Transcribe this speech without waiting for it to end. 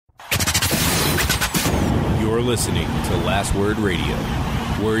You're listening to Last Word Radio,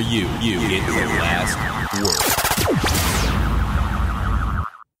 where you get the last word.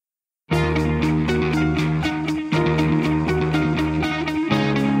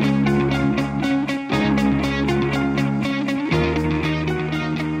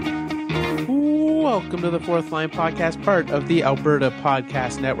 Welcome to the Fourth Line Podcast, part of the Alberta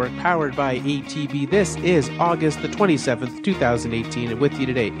Podcast Network, powered by ATB. This is August the 27th, 2018, and with you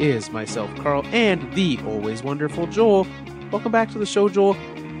today is myself, Carl, and the always wonderful Joel. Welcome back to the show, Joel.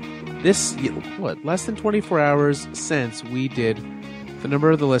 This, less than 24 hours since we did, the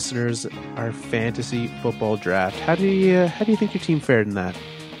number of the listeners, our fantasy football draft. How do you think your team fared in that?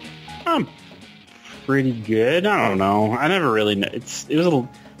 Pretty good. I don't know. I never really know. It's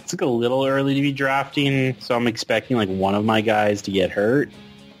like a little early to be drafting, so I'm expecting like one of my guys to get hurt.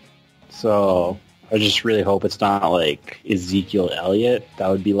 So I just really hope it's not like Ezekiel Elliott. That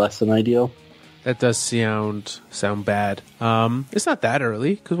would be less than ideal. That does sound bad. It's not that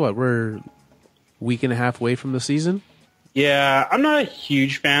early, because we're a week and a half away from the season? Yeah, I'm not a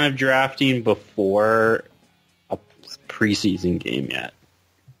huge fan of drafting before a preseason game yet.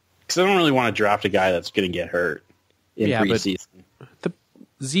 Because I don't really want to draft a guy that's going to get hurt in preseason.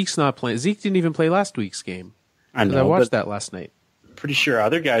 Zeke's not playing. Zeke didn't even play last week's game. I know. I watched that last night. Pretty sure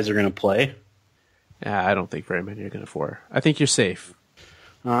other guys are going to play. Yeah, I don't think very many are going to. I think you're safe.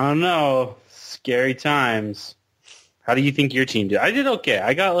 I don't know. Scary times. How do you think your team did? I did okay.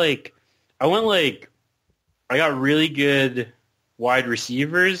 I got really good wide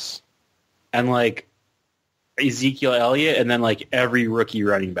receivers and like Ezekiel Elliott and then like every rookie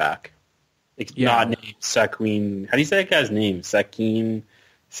running back. Not named Saquon. How do you say that guy's name? Saquon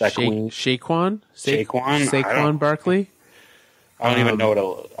Barkley. I don't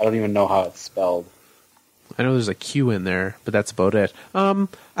even know how it's spelled. I know there's a Q in there, but that's about it. I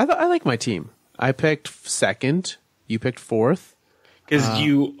like my team. I picked second. You picked fourth.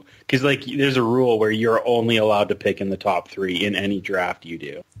 Because there's a rule where you're only allowed to pick in the top three in any draft you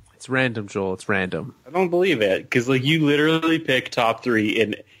do. It's random, Joel. It's random. I don't believe it because you literally pick top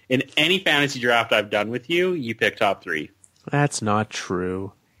three in any fantasy draft I've done with you. You pick top three. That's not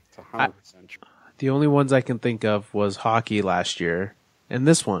true. It's 100% true. The only ones I can think of was hockey last year and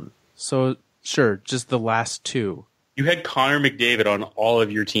this one. So sure, just the last two. You had Connor McDavid on all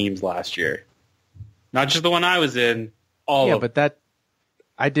of your teams last year, not just the one I was in. Yeah, but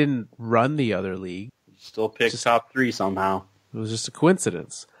I didn't run the other league. You still picked top three somehow. It was just a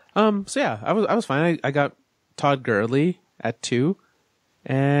coincidence. So yeah, I was fine. I got Todd Gurley at 2,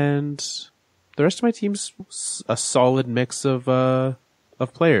 and the rest of my team's a solid mix of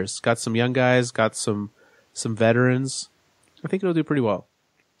players. Got some young guys, got some veterans. I think it'll do pretty well.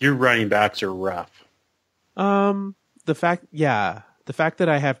 Your running backs are rough. The fact that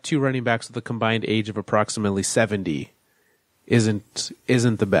I have 2 running backs with a combined age of approximately 70 isn't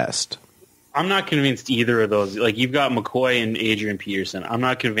the best. I'm not convinced either of those. Like, you've got McCoy and Adrian Peterson. I'm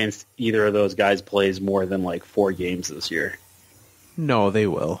not convinced either of those guys plays more than like 4 games this year. No, they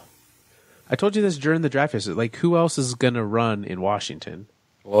will. I told you this during the draft yesterday. Like, who else is going to run in Washington?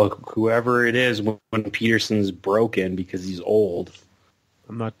 Well, whoever it is when Peterson's broken because he's old.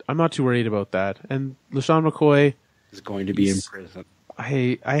 I'm not too worried about that. And LeSean McCoy is going to be in prison.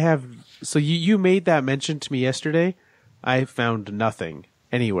 I have. So you made that mention to me yesterday. I found nothing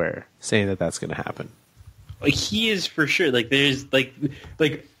anywhere saying that that's going to happen. Like, he is for sure. Like, there's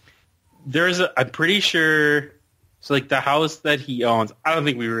I'm pretty sure. So, like, the house that he owns, I don't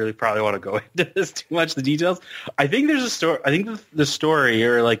think we really probably want to go into this too much, the details. I think there's a story. I think the story,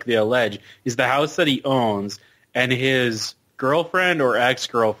 or like the allege, is the house that he owns, and his girlfriend or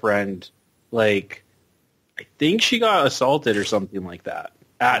ex-girlfriend, like, I think she got assaulted or something like that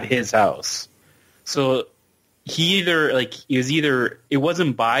at his house. So it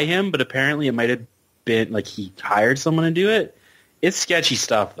wasn't by him, but apparently it might have been like he hired someone to do it. It's sketchy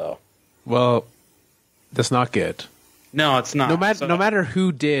stuff, though. Well, that's not good. No, it's not. No matter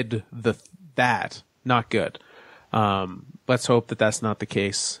who did that, not good. Let's hope that that's not the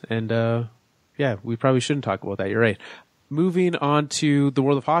case. And yeah, we probably shouldn't talk about that. You're right. Moving on to the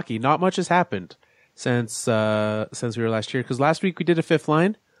world of hockey, not much has happened since we were last year. Because last week we did a fifth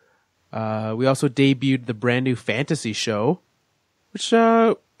line. We also debuted the brand new fantasy show, which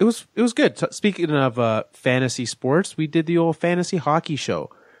it was good. Speaking of fantasy sports, we did the old fantasy hockey show.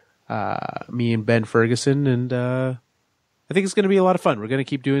 Me and Ben Ferguson, and I think it's going to be a lot of fun. We're going to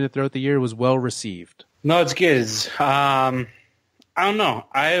keep doing it throughout the year. It was well received. No, it's good. I don't know.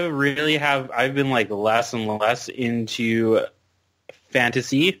 I've been like less and less into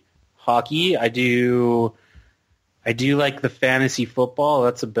fantasy hockey. I do like the fantasy football.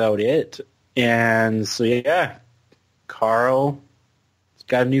 That's about it. And so, yeah, Carl's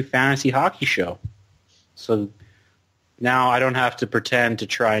got a new fantasy hockey show. So now I don't have to pretend to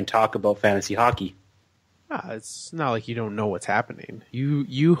try and talk about fantasy hockey. It's not like you don't know what's happening.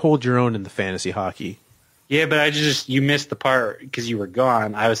 You hold your own in the fantasy hockey. Yeah, but you missed the part because you were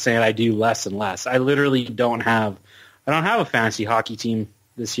gone. I was saying I do less and less. I literally don't have a fantasy hockey team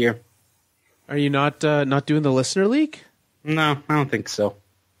this year. Are you not doing the listener league? No, I don't think so.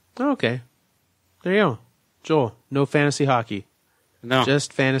 Oh, okay. There you go. Joel, no fantasy hockey. No.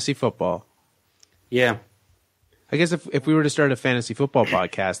 Just fantasy football. Yeah. I guess if we were to start a fantasy football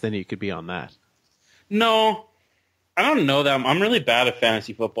podcast, then you could be on that. No. I don't know that. I'm really bad at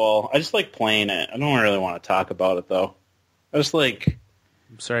fantasy football. I just like playing it. I don't really want to talk about it, though. I just like...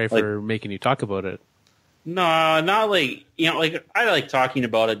 I'm sorry for making you talk about it. No, not like, like I like talking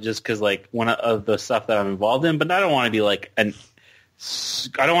about it just because like one of the stuff that I'm involved in, but I don't want to be like I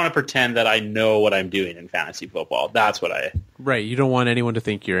don't want to pretend that I know what I'm doing in fantasy football. That's what Right, you don't want anyone to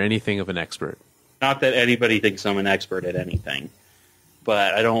think you're anything of an expert. Not that anybody thinks I'm an expert at anything,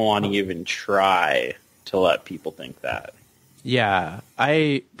 but I don't want to even try to let people think that. Yeah,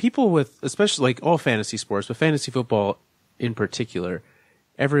 people with, especially like all fantasy sports, but fantasy football in particular,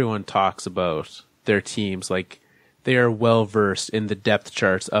 everyone talks about their teams like they are well versed in the depth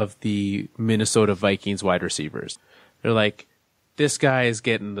charts of the Minnesota Vikings wide receivers. They're like, this guy is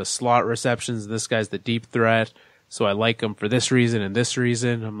getting the slot receptions, and this guy's the deep threat, so I like him for this reason and this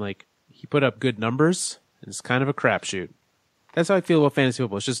reason. I'm like, he put up good numbers, and it's kind of a crapshoot. That's how I feel about fantasy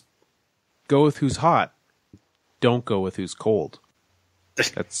football. It's just go with who's hot. Don't go with who's cold.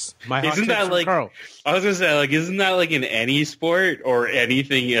 That's my hot Isn't tips that from like Carl. I was gonna say, like, isn't that like in any sport or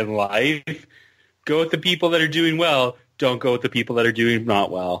anything in life? Go with the people that are doing well. Don't go with the people that are doing not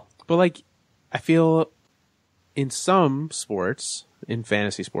well. But like, I feel in some sports, in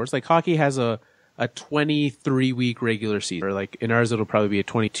fantasy sports, like hockey has a 23-week regular season, or like in ours it'll probably be a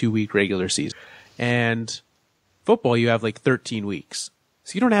 22-week regular season. And football, you have like 13 weeks.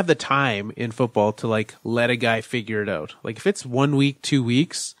 So you don't have the time in football to like let a guy figure it out. Like if it's 1 week, 2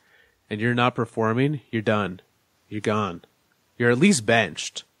 weeks, and you're not performing, you're done. You're gone. You're at least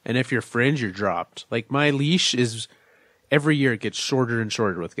benched. And if you're fringe, you're dropped. Like my leash is every year it gets shorter and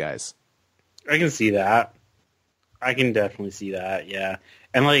shorter with guys. I can see that. I can definitely see that, yeah.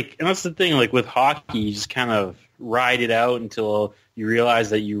 And that's the thing, like with hockey, you just kind of ride it out until you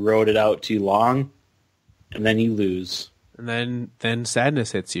realize that you rode it out too long, and then you lose. And then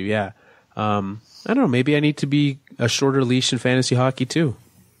sadness hits you, yeah. I don't know, maybe I need to be a shorter leash in fantasy hockey too.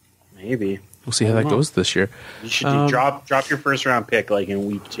 Maybe. We'll see how that goes this year. You should drop your first round pick like in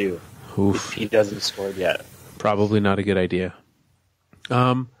week 2. Oof. If he doesn't score yet. Probably not a good idea.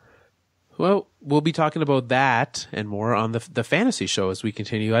 Well, we'll be talking about that and more on the fantasy show as we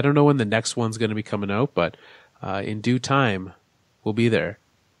continue. I don't know when the next one's going to be coming out, but in due time, we'll be there.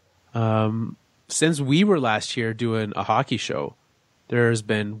 Since we were last year doing a hockey show, there's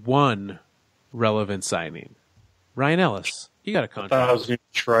been one relevant signing. Ryan Ellis. He got a contract. I thought I was going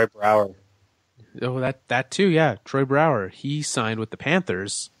to Troy Brouwer. Oh, that too, yeah. Troy Brouwer. He signed with the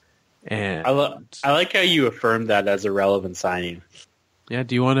Panthers. And I like how you affirmed that as a relevant signing. Yeah,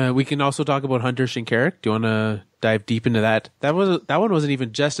 do you want to? We can also talk about Hunter Shinkaruk. Do you want to dive deep into that? That one wasn't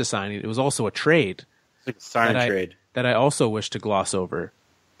even just a signing; it was also a trade. It's like a sign trade that I also wish to gloss over.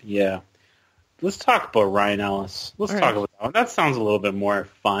 Yeah, let's talk about Ryan Ellis. Let's talk about that one. That sounds a little bit more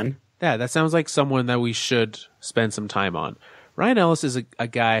fun. Yeah, that sounds like someone that we should spend some time on. Ryan Ellis is a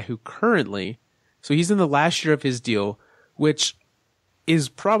guy who currently, so he's in the last year of his deal, which is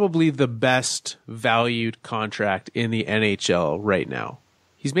probably the best valued contract in the NHL right now.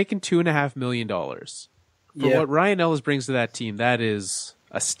 He's making $2.5 million. For what Ryan Ellis brings to that team, that is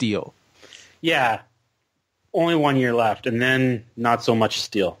a steal. Yeah. Only 1 year left, and then not so much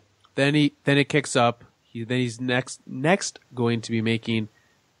steal. Then it kicks up. He's next going to be making,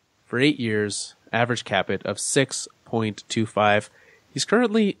 for 8 years, average cap hit of 6.25. He's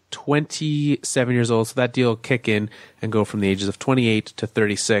currently 27 years old, so that deal will kick in and go from the ages of 28 to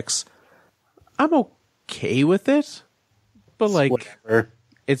 36. I'm okay with it, but like whatever.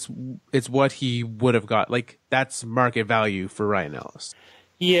 It's what he would have got. Like that's market value for Ryan Ellis.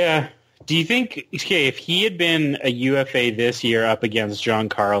 Yeah. Do you think if he had been a UFA this year up against John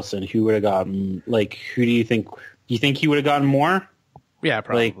Carlson, who would have gotten who do you think? Do you think he would have gotten more? Yeah,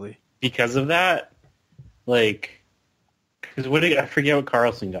 probably because of that. Because I forget what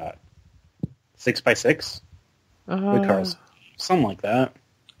Carlson got. 6x6? What Carlson? Something like that.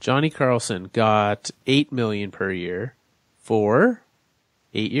 Johnny Carlson got $8 million per year for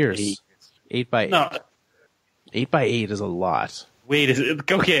 8 years. 8 by 8. No. 8 by 8 is a lot. Wait, is it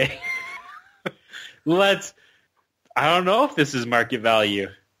okay? I don't know if this is market value.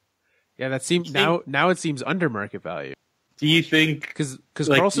 Yeah, that seems now it seems under market value. Do you think because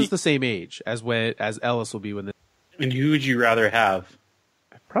Carlson's the same age as Ellis will be when and who would you rather have?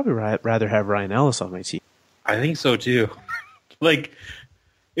 I'd probably rather have Ryan Ellis on my team. I think so too. Like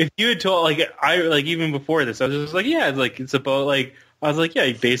if you had told even before this, I was just like, yeah, it's about I was like, yeah,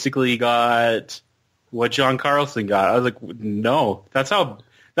 he basically got what John Carlson got. I was like, no, that's how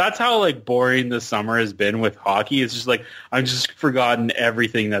boring the summer has been with hockey. It's just I've just forgotten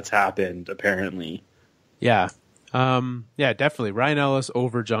everything that's happened apparently. Yeah. Yeah, definitely. Ryan Ellis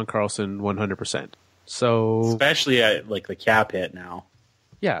over John Carlson 100%. So especially at the cap hit now.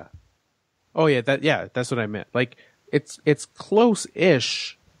 Yeah. Oh yeah, that's what I meant. It's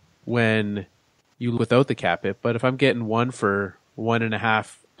close-ish when you without the cap hit, but if I'm getting one for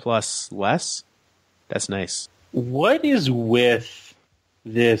 1.5 plus less, that's nice. What is with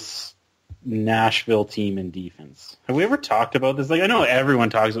this Nashville team in defense? Have we ever talked about this? I know everyone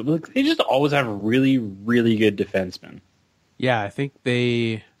talks about it, they just always have really, really good defensemen. Yeah, I think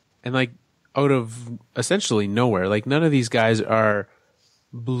out of essentially nowhere, none of these guys are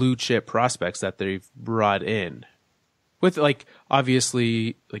blue chip prospects that they've brought in. With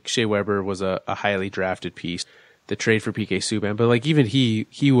obviously Shea Weber was a highly drafted piece. The trade for PK Subban, but even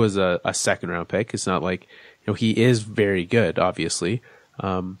he was a second round pick. It's not he is very good, obviously.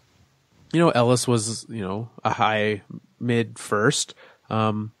 Ellis was, a high mid first.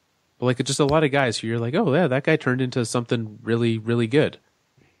 But just a lot of guys who you're like, oh yeah, that guy turned into something really, really good.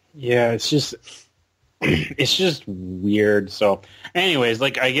 Yeah, it's just weird. So anyways,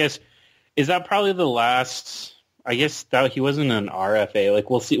 I guess, is that probably the last, I guess that he wasn't an RFA.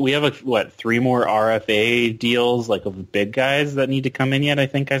 We'll see. We have 3 more RFA deals of big guys that need to come in yet. I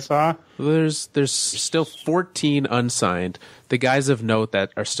think I saw. There's still 14 unsigned. The guys of note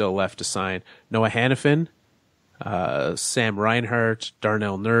that are still left to sign: Noah Hannafin, Sam Reinhart,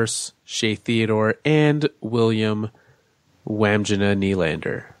 Darnell Nurse, Shea Theodore, and William Wamjana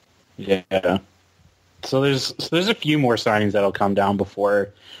Nylander. Yeah. So there's a few more signings that'll come down before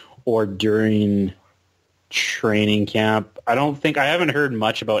or during training camp. I haven't heard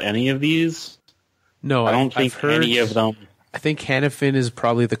much about any of these. No, I don't think any of them. I think Hannafin is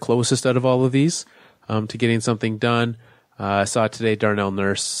probably the closest out of all of these to getting something done. I saw today Darnell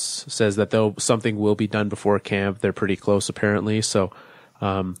Nurse says that something will be done before camp. They're pretty close apparently. So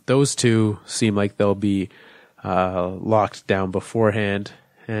those two seem like they'll be locked down beforehand.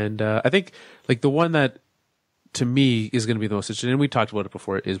 And I think the one that to me is going to be the most interesting, and we talked about it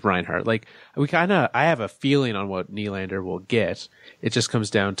before, is Reinhardt. I have a feeling on what Nylander will get. It just comes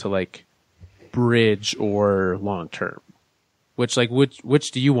down to bridge or long term. Which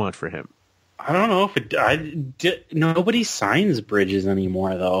do you want for him? I don't know if nobody signs bridges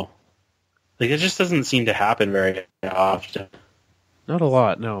anymore though. It just doesn't seem to happen very often. Not a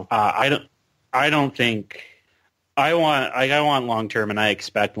lot, no. I don't think. I want long term, and I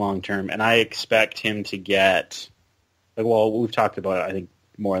expect long term, and I expect him to get. We've talked about it. I think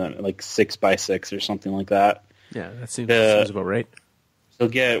more than 6x6 or something like that. Yeah, that seems about right. He'll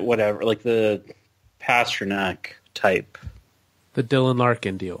get whatever, the Pastrnak type, the Dylan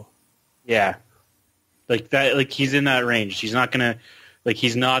Larkin deal. Yeah, that. He's in that range. He's not gonna.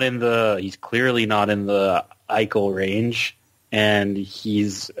 He's clearly not in the Eichel range. And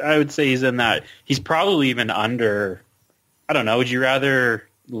I would say he's in that. He's probably even under. I don't know. Would you rather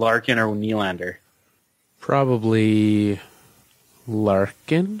Larkin or Nylander? Probably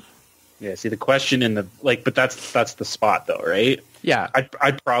Larkin. Yeah. See, the question in the but that's the spot though, right? Yeah.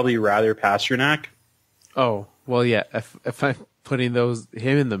 I'd probably rather Pastrnak. Oh well, yeah. If I'm putting him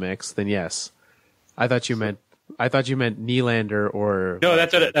in the mix, then yes. I thought you meant Nylander or. No,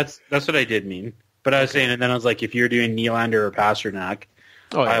 that's what I did mean. But I was saying, and then I was like, if you're doing Nylander or Pastrnak,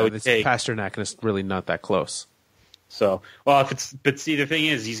 I would take Pastrnak, and it's really not that close. So, but see, the thing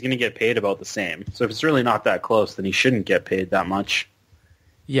is, he's going to get paid about the same. So if it's really not that close, then he shouldn't get paid that much.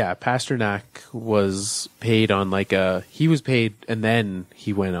 Yeah, Pastrnak was paid on he was paid and then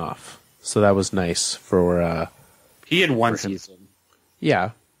he went off. So that was nice for. He had one season.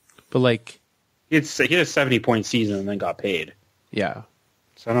 Yeah, but he had a 70-point season and then got paid. Yeah.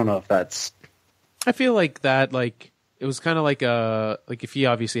 So I don't know if that's. I feel that it was kind of if he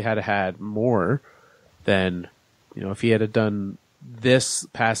obviously had more, then if he had done this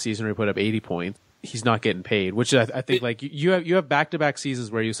past season where he put up 80 points, he's not getting paid. Which I think you have back-to-back seasons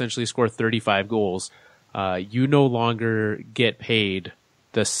where you essentially score 35 goals. You no longer get paid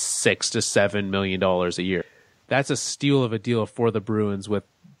the $6 to $7 million a year. That's a steal of a deal for the Bruins with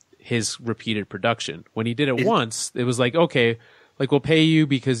his repeated production. When he did it once, it was okay. Like, we'll pay you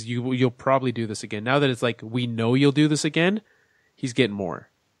because you'll probably do this again. Now that it's like, we know you'll do this again, he's getting more.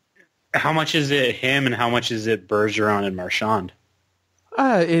 How much is it him and how much is it Bergeron and Marchand?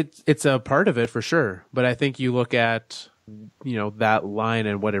 It's a part of it for sure. But I think you look at, that line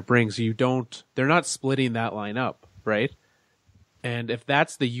and what it brings. They're not splitting that line up, right? And if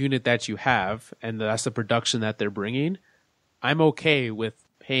that's the unit that you have and that's the production that they're bringing, I'm okay with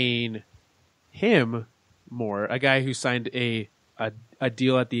paying him more, a guy who signed a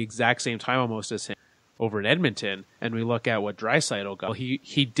deal at the exact same time almost as him over in Edmonton, and we look at what Draisaitl got. Well,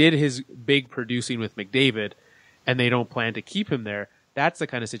 he did his big producing with McDavid, and they don't plan to keep him there. That's the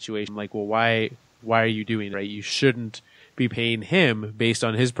kind of situation like, well, why are you doing it, right? You shouldn't be paying him based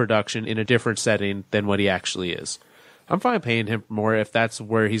on his production in a different setting than what he actually is. I'm fine paying him more if that's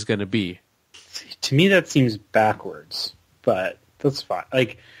where he's going to be. To me, that seems backwards, but that's fine.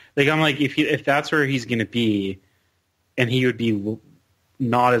 Like I'm like, if that's where he's going to be, and he would be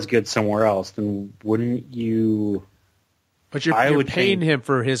not as good somewhere else, then wouldn't you? But you're paying him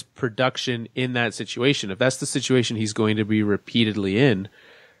for his production in that situation. If that's the situation he's going to be repeatedly in,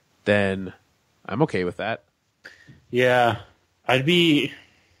 then I'm okay with that. Yeah, I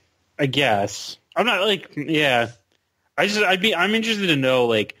guess. I'm not like, yeah. I'm interested to know,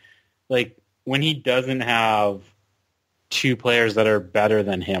 like when he doesn't have two players that are better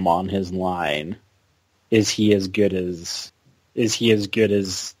than him on his line, is he as good as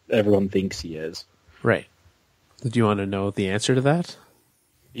everyone thinks he is? Right. Do you want to know the answer to that?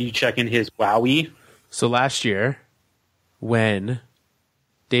 Are you checking his Wowie? So last year, when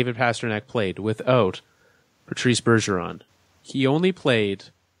David Pastrnak played without Patrice Bergeron, he only played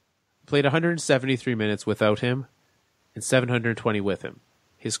 173 minutes without him and 720 with him.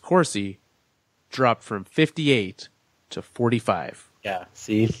 His Corsi dropped from 58 to 45. Yeah,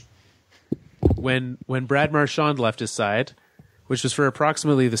 see? When Brad Marchand left his side, which was for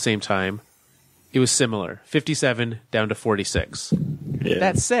approximately the same time, it was similar, 57 down to 46. Yeah.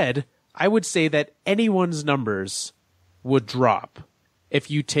 That said, I would say that anyone's numbers would drop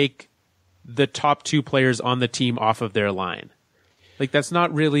if you take the top two players on the team off of their line. Like, that's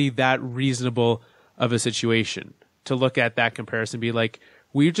not really that reasonable of a situation to look at that comparison and be like,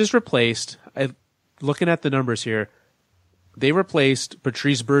 we've just replaced, looking at the numbers here, they replaced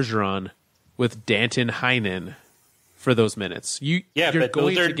Patrice Bergeron with Danton Heinen for those minutes. You're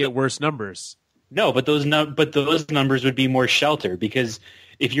going to get worse numbers. No, but those numbers would be more shelter, because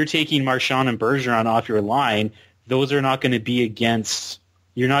if you're taking Marchand and Bergeron off your line, those are not going to be against.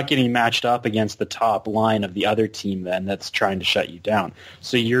 You're not getting matched up against the top line of the other team then that's trying to shut you down.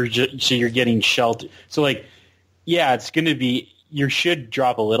 So you're getting shelter. So like, yeah, it's going to be, you should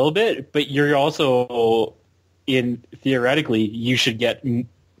drop a little bit, but you're also theoretically you should get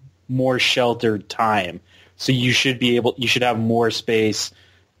more sheltered time. So you should have more space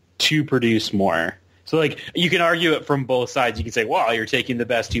to produce more. So like, you can argue it from both sides. You can say, well, you're taking the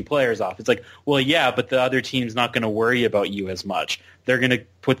best two players off. It's like, well, yeah, but the other team's not going to worry about you as much. They're going to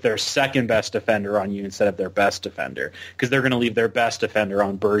put their second best defender on you instead of their best defender, because they're going to leave their best defender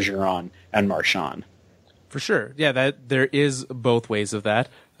on Bergeron and Marchand. For sure. Yeah, that there is both ways of that.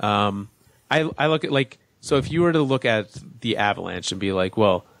 I look at, like, so if you were to look at the Avalanche and be like,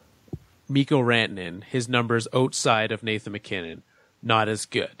 well, Mikko Rantanen, his numbers outside of Nathan McKinnon, not as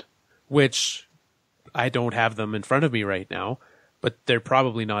good, which I don't have them in front of me right now, but they're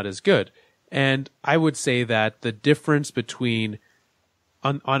probably not as good. And I would say that the difference between,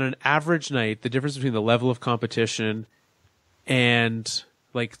 on an average night, the difference between the level of competition and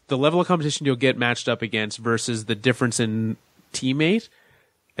like the level of competition you'll get matched up against versus the difference in teammate,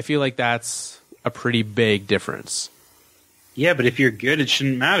 I feel like that's a pretty big difference. Yeah, but if you're good, it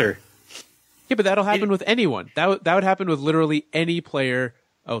shouldn't matter. Yeah, but that'll happen with anyone. That would happen with literally any player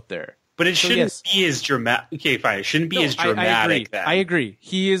out there. But it shouldn't be as dramatic. Okay, fine. It shouldn't be as dramatic. I agree.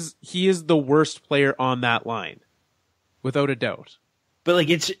 He is the worst player on that line, without a doubt. But like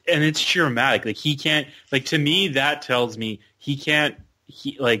it's dramatic. Like he can't. Like to me, that tells me he can't.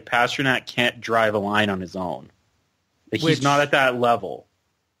 Like Pastrnak can't drive a line on his own. Like he's not at that level.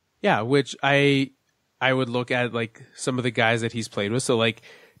 Yeah, which I would look at like some of the guys that he's played with. So like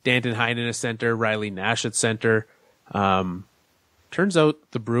Danton Heinen at center, Riley Nash at center. Turns out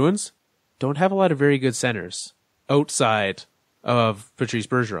the Bruins don't have a lot of very good centers outside of Patrice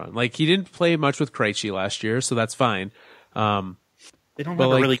Bergeron. Like, he didn't play much with Krejci last year, so that's fine. They don't have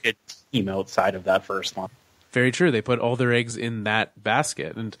a really good team outside of that first one. Very true. They put all their eggs in that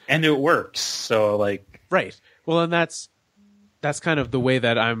basket, and it works. So like, right. Well, and that's kind of the way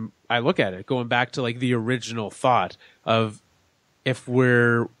that I look at it. Going back to like the original thought of if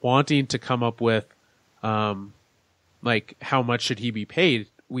we're wanting to come up with like, how much should he be paid?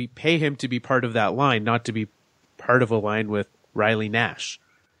 We pay him to be part of that line, not to be part of a line with Riley Nash.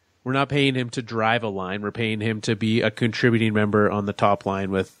 We're not paying him to drive a line. We're paying him to be a contributing member on the top line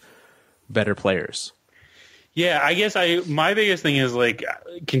with better players. Yeah, I guess my biggest thing is like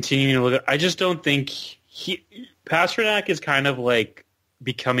continuing to look. I just don't think Pastrnak is kind of like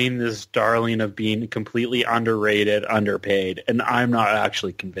becoming this darling of being completely underrated, underpaid, and I'm not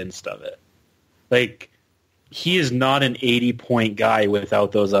actually convinced of it. Like, he is not an 80-point guy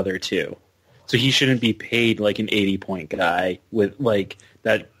without those other two, so he shouldn't be paid like an 80-point guy with like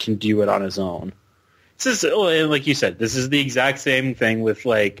that can do it on his own. This is, like you said, this is the exact same thing with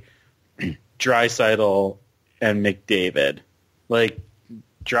like Draisaitl and McDavid. Like,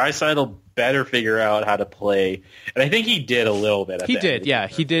 Draisaitl better figure out how to play, and I think he did a little bit. He did, yeah,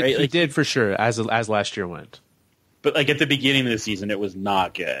 he did. Right? He did for sure as last year went. But like at the beginning of the season, it was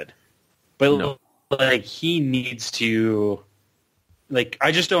not good. But no. Like he needs to, like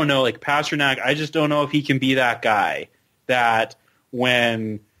I just don't know. Like Pastrnak, I just don't know if he can be that guy that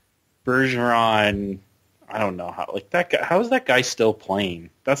when Bergeron, I don't know how like that guy. How is that guy still playing?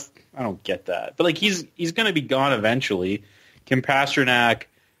 I don't get that. But like he's going to be gone eventually. Can Pastrnak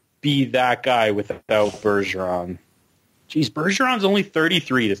be that guy without Bergeron? Jeez, Bergeron's only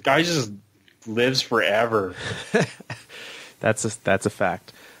 33. This guy just lives forever. That's a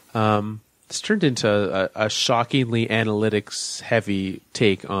fact. It's turned into a shockingly analytics-heavy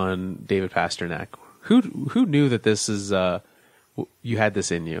take on David Pastrnak. Who knew that this is you had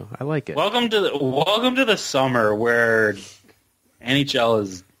this in you? I like it. Welcome to the summer where NHL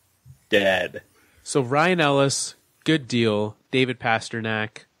is dead. So Ryan Ellis, good deal. David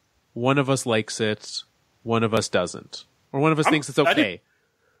Pastrnak, one of us likes it, one of us doesn't, or one of us thinks it's okay.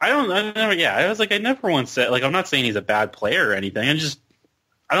 I was like, I never once said, like, I'm not saying he's a bad player or anything.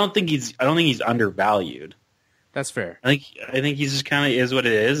 I don't think he's undervalued. That's fair. I think he's just kind of is what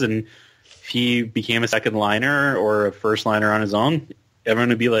it is, and if he became a second liner or a first liner on his own, everyone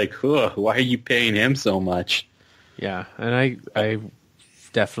would be like, why are you paying him so much? Yeah, and I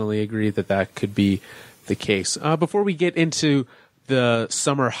definitely agree that could be the case. Before we get into the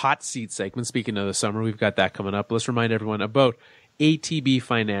summer hot seat segment, speaking of the summer, we've got that coming up. Let's remind everyone about ATB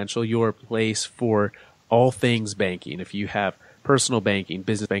Financial, your place for all things banking. If you have personal banking,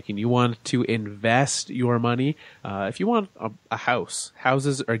 business banking, you want to invest your money, if you want a house,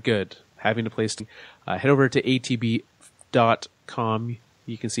 houses are good. Having a place to head over to atb.com.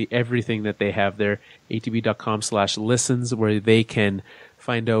 You can see everything that they have there. atb.com/listens, where they can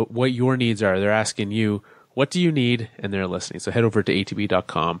find out what your needs are. They're asking you, what do you need? And they're listening. So head over to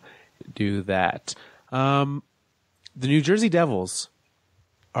atb.com. Do that. The New Jersey Devils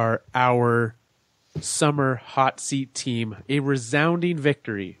are our summer hot seat team. A resounding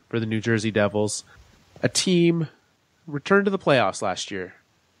victory for the New Jersey Devils. A team returned to the playoffs last year.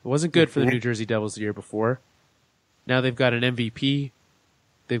 It wasn't good for the New Jersey Devils the year before. Now they've got an MVP.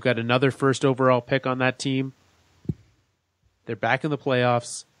 They've got another first overall pick on that team. They're back in the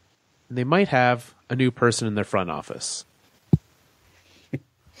playoffs. And they might have a new person in their front office.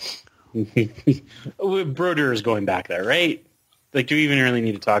 Brodeur is going back there, right? Like, do we even really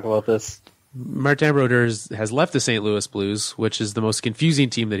need to talk about this? Martin Brodeur has left the St. Louis Blues, which is the most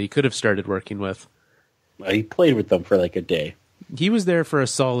confusing team that he could have started working with. He played with them for like a day. He was there for a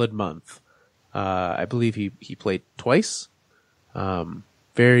solid month. I believe he played twice.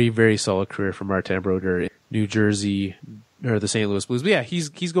 Very, very solid career for Martin Brodeur in New Jersey, or the St. Louis Blues. But yeah, he's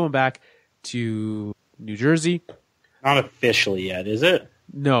going back to New Jersey. Not officially yet, is it?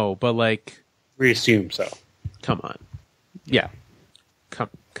 No, but like... We assume so. Come on. Yeah. Come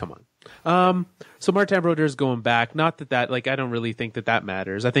on. So Martin Brodeur is going back. Not that like, I don't really think that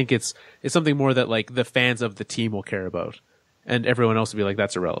matters. I think it's something more that like the fans of the team will care about. And everyone else will be like,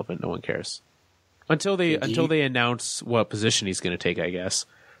 that's irrelevant. No one cares. Until they announce what position he's going to take, I guess.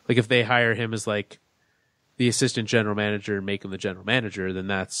 Like if they hire him as like the assistant general manager and make him the general manager, then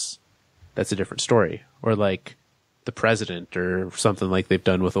that's a different story. Or like the president or something like they've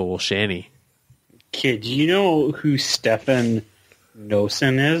done with old Shanny. Kid, do you know who Stefan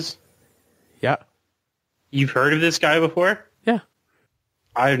Noesen is? Yeah. You've heard of this guy before? Yeah.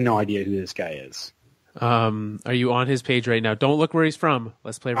 I have no idea who this guy is. Are you on his page right now? Don't look where he's from.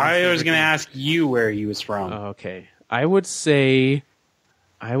 Let's play. I was going to ask you where he was from. Okay. I would say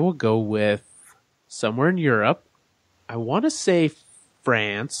I will go with somewhere in Europe. I want to say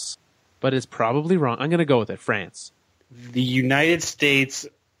France, but it's probably wrong. I'm going to go with it. France. The United States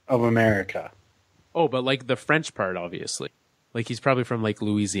of America. Oh, but like the French part, obviously. Like he's probably from like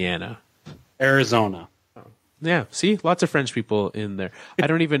Louisiana. Arizona. Oh. Yeah. See? Lots of French people in there. I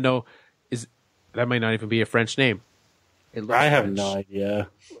don't even know. That might not even be a French name. I have no idea.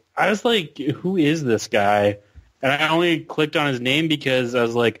 I was like, who is this guy? And I only clicked on his name because I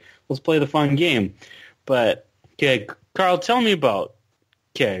was like, let's play the fun game. But, okay, Carl, tell me about,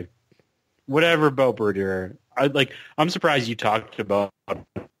 whatever about Berger. I'm surprised you talked about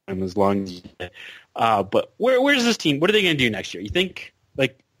him as long as you did. But where's this team? What are they going to do next year? You think,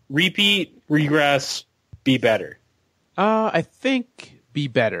 repeat, regress, be better? I think be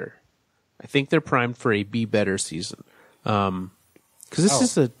better. I think they're primed for a be better season. Because this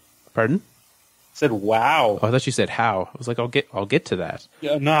is a... Pardon? I said wow. Oh, I thought you said how. I was like, I'll get to that.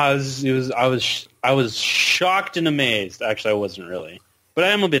 Yeah, no, I was shocked and amazed. Actually, I wasn't really, but I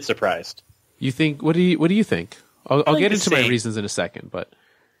am a bit surprised. You think? What do you think? I'll get into my same. reasons in a second, but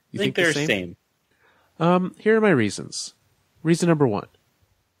you I think they're the same. Here are my reasons. Reason number one,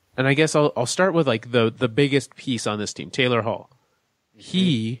 and I guess I'll start with the biggest piece on this team, Taylor Hall. Mm-hmm.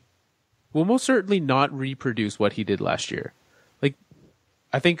 He will most certainly not reproduce what he did last year.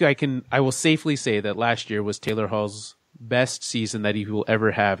 I think I will safely say that last year was Taylor Hall's best season that he will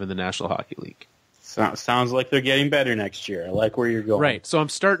ever have in the National Hockey League. Sounds like they're getting better next year. I like where you're going. Right. So I'm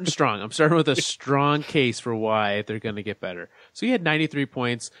starting strong. I'm starting with a strong case for why they're going to get better. So he had 93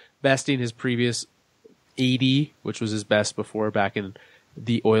 points, besting his previous 80, which was his best before back in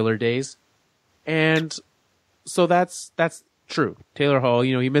the Oiler days. And so that's true. Taylor Hall,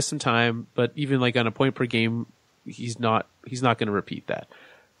 he missed some time, but even on a point per game, he's not going to repeat that.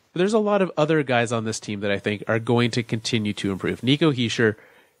 But there's a lot of other guys on this team that I think are going to continue to improve. Nico Hischier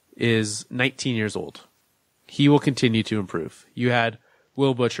is 19 years old. He will continue to improve. You had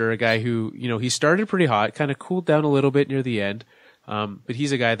Will Butcher, a guy who, he started pretty hot, kind of cooled down a little bit near the end. But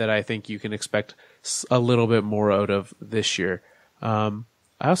he's a guy that I think you can expect a little bit more out of this year. I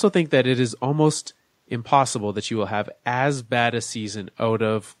also think that it is almost impossible that you will have as bad a season out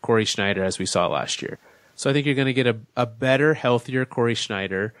of Corey Schneider as we saw last year. So I think you're going to get a better, healthier Corey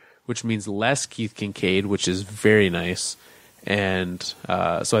Schneider, which means less Keith Kincaid, which is very nice. And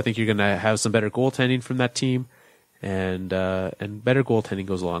so I think you're going to have some better goaltending from that team, and better goaltending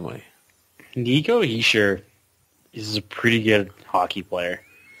goes a long way. Nico Hischier is a pretty good hockey player.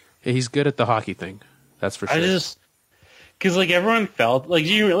 Yeah, he's good at the hockey thing. That's for sure. Because everyone felt I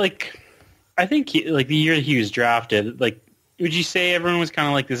think the year he was drafted, would you say everyone was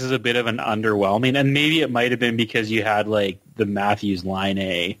kind of this is a bit of an underwhelming? And maybe it might have been because you had the Matthews line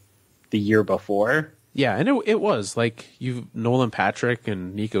A the year before. Yeah, and it was you've Nolan Patrick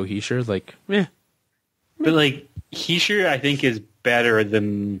and Nico Hischier, meh. But Hischier, I think is better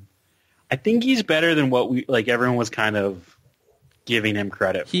than. I think he's better than what we everyone was kind of giving him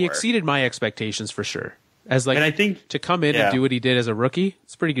credit for. He exceeded my expectations for sure. And I think to come in and do what he did as a rookie,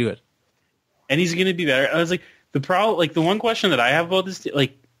 it's pretty good. And he's going to be better. I was the problem, the one question that I have about this,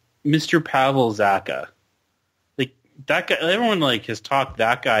 Mr. Pavel Zacha, that guy, everyone has talked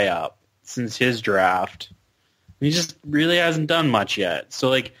that guy up since his draft. He just really hasn't done much yet.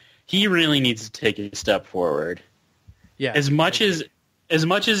 So he really needs to take a step forward. Yeah. As much as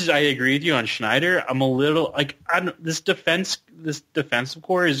I agree with you on Schneider, I'm a little this defensive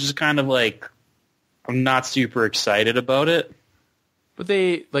core is just kind of I'm not super excited about it. But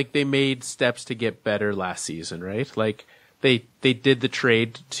they made steps to get better last season, right? They did the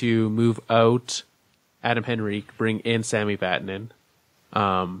trade to move out Adam Henrique, bring in Sami Vatanen.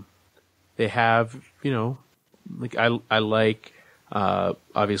 They have, I like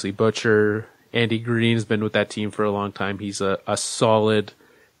obviously Butcher. Andy Greene has been with that team for a long time. He's a solid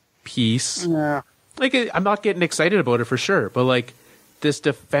piece. Yeah. I'm not getting excited about it for sure, but this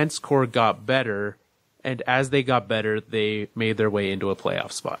defense core got better. And as they got better, they made their way into a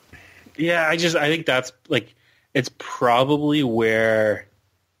playoff spot. Yeah, I think that's it's probably where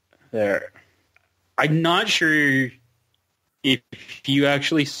they're. I'm not sure if you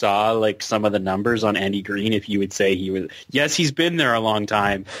actually saw some of the numbers on Andy Greene, if you would say he was. Yes, he's been there a long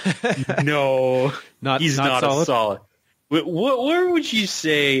time. No, he's not solid. A solid. Where would you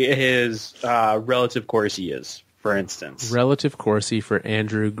say his relative Corsi is, for instance? Relative Corsi for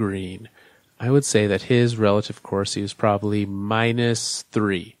Andrew Greene. I would say that his relative Corsi is probably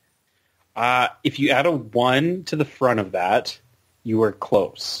 -3. If you add a 1 to the front of that, you are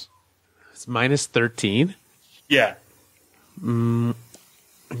close. It's -13? Yeah. I'm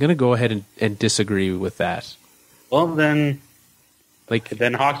going to go ahead and disagree with that. Well, then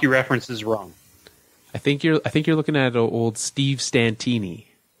Hockey Reference is wrong. I think you're looking at old Steve Santini.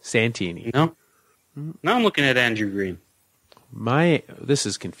 No. Now I'm looking at Andrew Greene. This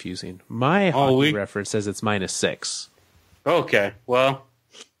is confusing. My Hockey Reference says it's -6. Okay, well,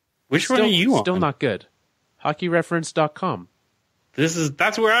 which one are you on? Still not good. HockeyReference.com.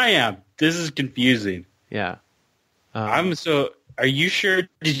 That's where I am. This is confusing. Yeah. Are you sure?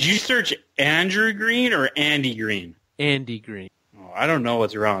 Did you search Andrew Greene or Andy Greene? Andy Greene. Oh, I don't know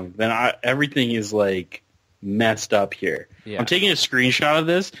what's wrong. Then everything is like messed up here. Yeah. I'm taking a screenshot of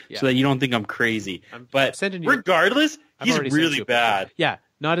this so that you don't think I'm crazy. But regardless, he's really bad. Yeah,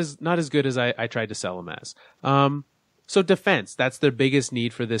 not as good as I tried to sell him as. So defense, that's their biggest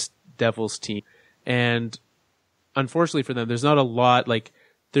need for this Devils team. And unfortunately for them, there's not a lot, like,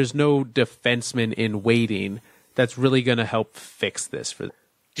 there's no defenseman in waiting that's really going to help fix this for them.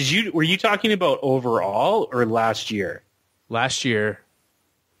 Were you talking about overall or last year? Last year,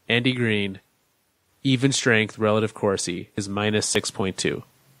 Andy Greene, even strength, relative Corsi, is minus 6.2.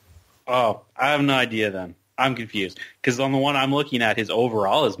 Oh, I have no idea then. I'm confused. Because on the one I'm looking at, his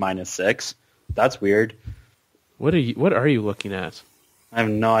overall is minus 6. That's weird. What are you looking at? I have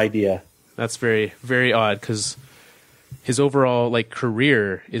no idea. That's very, very odd because his overall like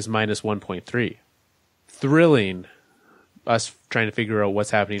career is minus 1.3. Thrilling us trying to figure out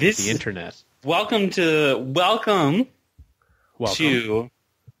what's happening with the internet. Welcome to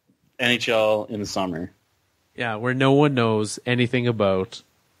NHL in the summer. Yeah, where no one knows anything about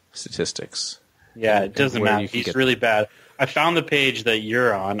statistics. Yeah, it doesn't matter. He's really bad. I found the page that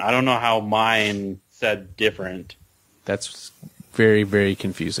you're on. I don't know how mine said different. That's very, very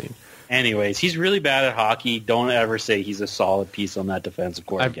confusing. Anyways, he's really bad at hockey. Don't ever say he's a solid piece on that defensive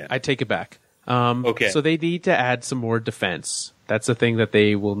core again. I take it back. Okay. So they need to add some more defense. That's the thing that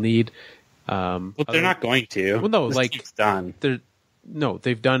they will need. Well, they're not going to. Well, no, this team's done.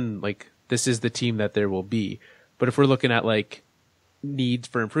 They've done, like, this is the team that there will be. But if we're looking at, like, needs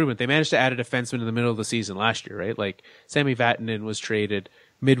for improvement, they managed to add a defenseman in the middle of the season last year, right? Like, Sami Vatanen was traded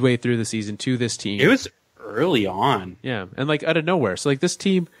midway through the season to this team. It was early on. Yeah, and, like, out of nowhere. So, like, this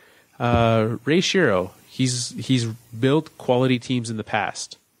team, Ray Shero, he's built quality teams in the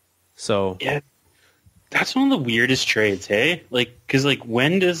past. So yeah, that's one of the weirdest trades, hey? Like, because like,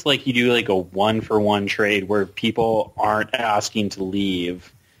 when does like you do like a 1-for-1 trade where people aren't asking to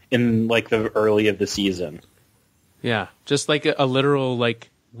leave in like the early of the season? Yeah, just like a literal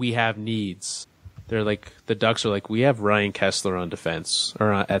like we have needs. They're like the Ducks are like we have Ryan Kessler on defense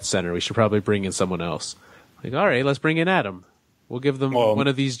or at center. We should probably bring in someone else. Like, all right, let's bring in Adam. We'll give them one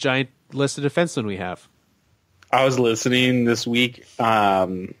of these giant listed defensemen we have. I was listening this week.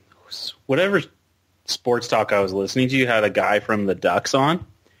 Whatever sports talk I was listening to had a guy from the Ducks on,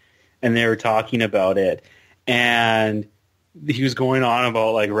 and they were talking about it. And he was going on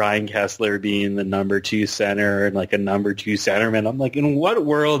about like Ryan Kessler being the number 2 center and like a number 2 centerman. I'm like, in what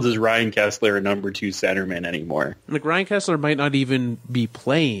world is Ryan Kessler a number 2 centerman anymore? Like Ryan Kessler might not even be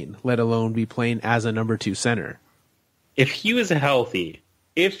playing, let alone be playing as a number 2 center. If he was healthy,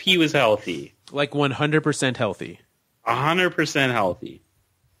 like 100% healthy, 100% healthy,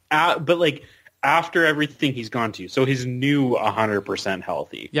 but like after everything he's gone to, so his new 100%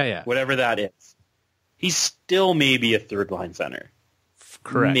 healthy, whatever that is, he's still maybe a third line center.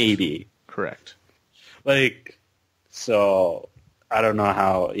 Correct. Maybe. Correct. Like, so I don't know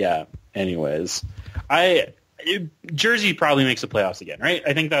how. Yeah. Anyways, Jersey probably makes the playoffs again, right?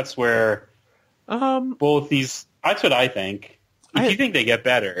 I think that's where both these. That's what I think. If you think they get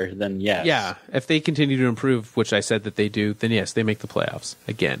better, then yes. Yeah, if they continue to improve, which I said that they do, then yes, they make the playoffs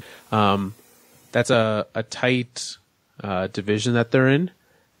again. That's a tight division that they're in,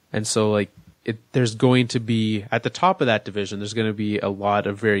 and so like there's going to be at the top of that division, there's going to be a lot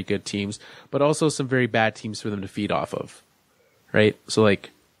of very good teams, but also some very bad teams for them to feed off of, right? So like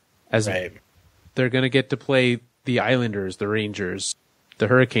they're going to get to play the Islanders, the Rangers, the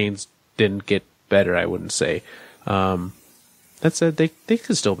Hurricanes didn't get better, I wouldn't say. That said, they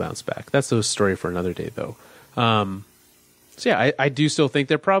could still bounce back. That's a story for another day, though. So yeah, I do still think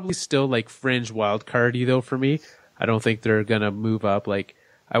they're probably still like fringe wild cardy though for me. I don't think they're gonna move up. Like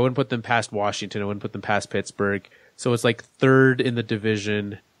I wouldn't put them past Washington. I wouldn't put them past Pittsburgh. So it's like third in the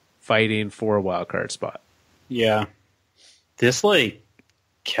division, fighting for a wild card spot. Yeah, this like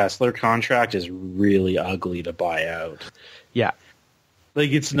Kessler contract is really ugly to buy out. Yeah,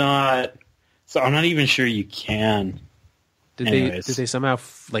 like it's not. So I'm not even sure you can. Did they somehow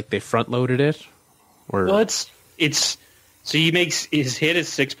like they front loaded it? Or well, it's so he makes his hit is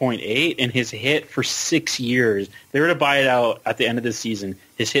 6.8 and his hit for 6 years. If they were to buy it out at the end of the season,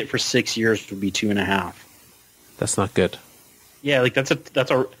 his hit for 6 years would be 2.5. That's not good. Yeah, like that's a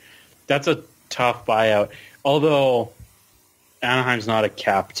tough buyout. Although Anaheim's not a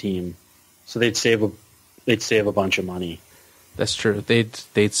cap team, so they'd save a bunch of money. That's true.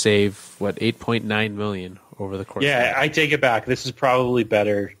 They'd save what $8.9 million over the course. Yeah, I take it back. This is probably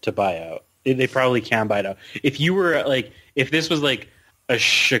better to buy out. They probably can buy it out. If you were like, if this was like a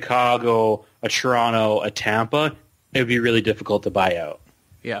Chicago, a Toronto, a Tampa, it would be really difficult to buy out.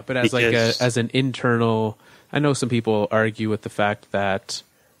 Yeah, but as an internal, I know some people argue with the fact that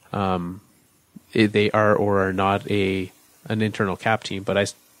they are or are not an internal cap team,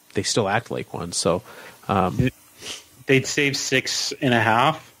 but they still act like one. So they'd save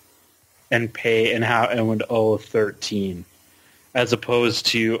 6.5 and pay and would owe 13, as opposed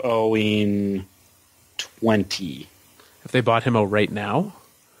to owing 20. If they bought him out right now?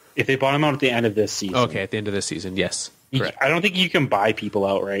 If they bought him out at the end of this season. Okay, at the end of this season, yes. Correct. I don't think you can buy people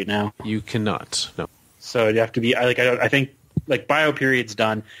out right now. You cannot, no. So you have to be I think buyout period's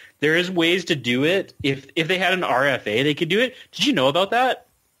done. There is ways to do it. If they had an RFA, they could do it. Did you know about that?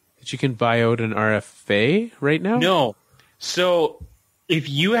 That you can buy out an RFA right now? No. So if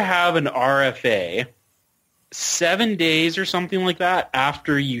you have an RFA, 7 days or something like that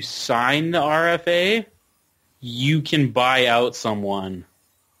after you sign the RFA, you can buy out someone.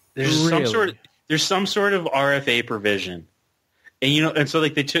 There's some sort of RFA provision, and so they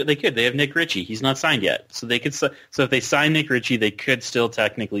could. They have Nick Ritchie. He's not signed yet, so they could. So if they sign Nick Ritchie, they could still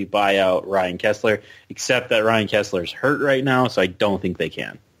technically buy out Ryan Kessler, except that Ryan Kessler's hurt right now, so I don't think they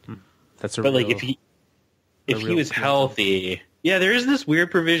can. If he was healthy, yeah, there is this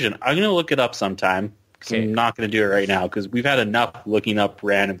weird provision. I'm gonna look it up sometime. Okay. I'm not going to do it right now because we've had enough looking up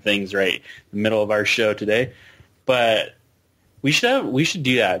random things right in the middle of our show today. But we should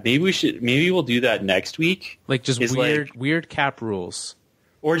do that. Maybe we'll do that next week. Like just weird cap rules.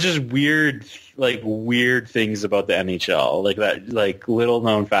 Or just weird things about the NHL. Like little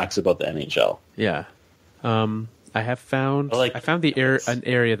known facts about the NHL. Yeah. I found an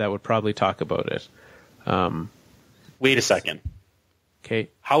area that would probably talk about it. Wait a second. Okay.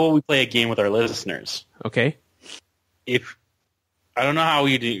 How will we play a game with our listeners? Okay. I don't know how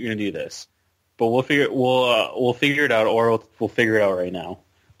you're going to do this, but we'll figure it out, or we'll figure it out right now.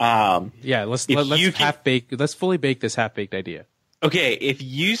 Let's fully bake this half-baked idea. Okay, if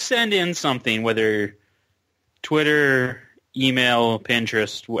you send in something, whether Twitter, email,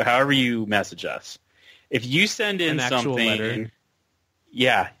 Pinterest, however you message us, if you send in something, letter.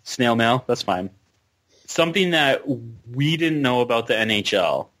 Yeah, snail mail, that's fine. Something that we didn't know about the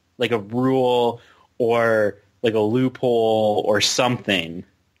NHL, like a rule or like a loophole or something.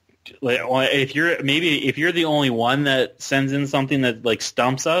 Like if you're the only one that sends in something that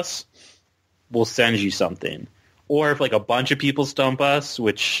stumps us, we'll send you something. Or if a bunch of people stump us,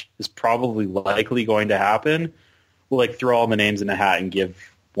 which is probably likely going to happen, we'll throw all the names in a hat and give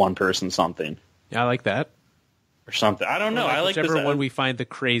one person something. Yeah, I like that. Or something. I don't know. I like whichever one we find the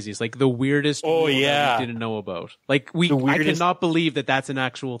craziest, the weirdest rule that we didn't know about. I cannot believe that that's an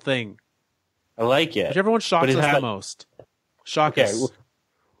actual thing. I like it. Whichever one shocks us the most. Shock us.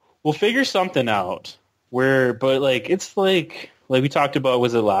 We'll figure something out. It's like we talked about,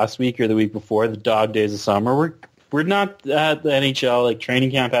 was it last week or the week before, the dog days of summer. We're not at the NHL.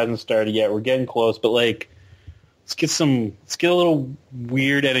 Training camp hasn't started yet. We're getting close, but let's get a little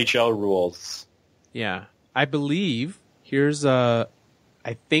weird NHL rules. Yeah. I believe I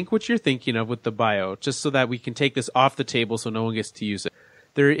think what you're thinking of with the buyout, just so that we can take this off the table so no one gets to use it.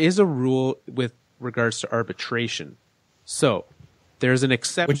 There is a rule with regards to arbitration. So there's an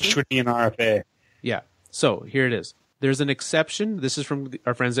exception. Which would be an RFA. Yeah. So here it is. There's an exception. This is from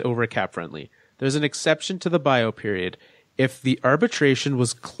our friends over at Cap Friendly. There's an exception to the buyout period if the arbitration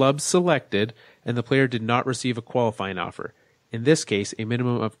was club selected and the player did not receive a qualifying offer. In this case, a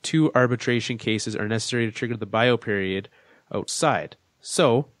minimum of 2 arbitration cases are necessary to trigger the buyout period outside.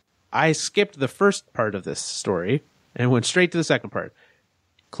 So, I skipped the first part of this story and went straight to the second part.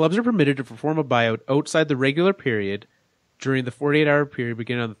 Clubs are permitted to perform a buyout outside the regular period during the 48-hour period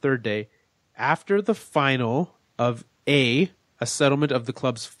beginning on the third day after the final of a settlement of the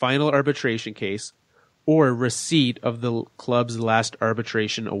club's final arbitration case or receipt of the club's last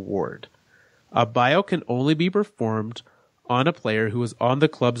arbitration award. A buyout can only be performed on a player who is on the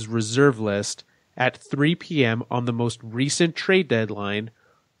club's reserve list at 3 p.m. on the most recent trade deadline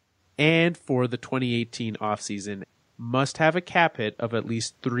and for the 2018 offseason must have a cap hit of at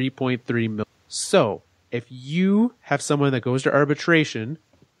least $3.3 million. So, if you have someone that goes to arbitration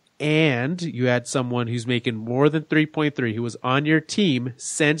and you had someone who's making more than 3.3 who was on your team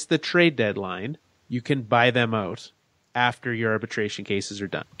since the trade deadline, you can buy them out after your arbitration cases are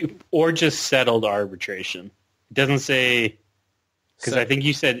done. Or just settled arbitration. It doesn't say, because I think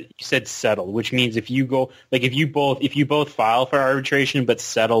you said settled, which means if you go if you both file for arbitration but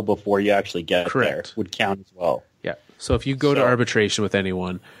settle before you actually get there, would count as well. Yeah. So if you go to arbitration with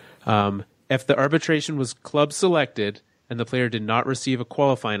anyone, if the arbitration was club selected and the player did not receive a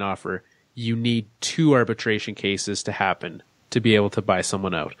qualifying offer, you need 2 arbitration cases to happen to be able to buy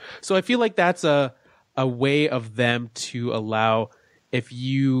someone out. So I feel like that's a a way of them to allow if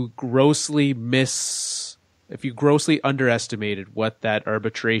you grossly underestimated what that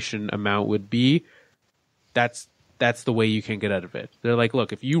arbitration amount would be, that's the way you can get out of it. They're like,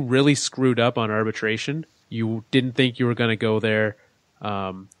 look, if you really screwed up on arbitration, you didn't think you were going to go there.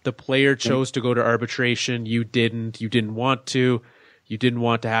 The player chose to go to arbitration. You didn't want to. You didn't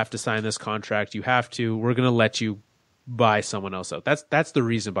want to have to sign this contract. You have to. We're going to let you buy someone else out. That's the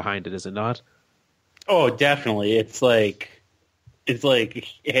reason behind it, is it not? Oh, definitely. It's like,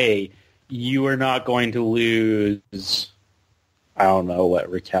 hey, you are not going to lose, I don't know what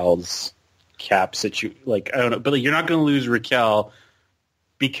Raquel's cap situation, like, I don't know, but like, you're not going to lose Raquel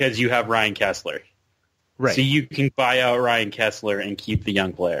because you have Ryan Kessler. Right. So you can buy out Ryan Kessler and keep the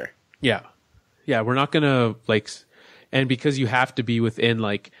young player. Yeah. Yeah, we're not going to, like, and because you have to be within,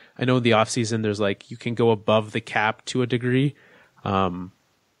 like, I know in the offseason there's, like, you can go above the cap to a degree. They're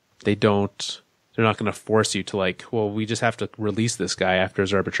not going to force you to, like, well, we just have to release this guy after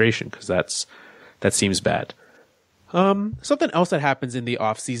his arbitration because that seems bad. Something else that happens in the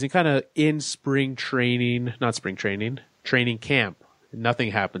offseason, kind of in training camp.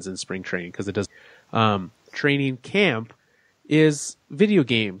 Nothing happens in spring training because it does. Training camp is video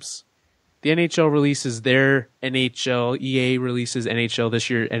games. The NHL releases their NHL, EA releases NHL this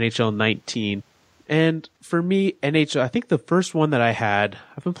year, NHL 19. And for me, NHL, I think the first one that I had,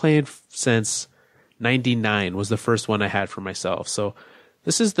 I've been playing since 99 was the first one I had for myself. So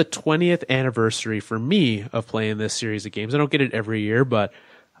this is the 20th anniversary for me of playing this series of games. I don't get it every year, but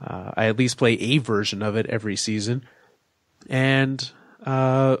I at least play a version of it every season. And,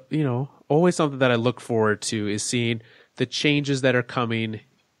 always something that I look forward to is seeing the changes that are coming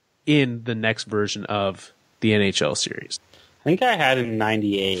in the next version of the NHL series. I think I had it in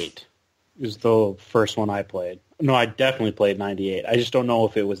 98. It was the first one I played. No, I definitely played 98. I just don't know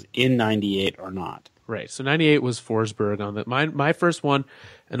if it was in 98 or not. Right. So 98 was Forsberg on the my first one,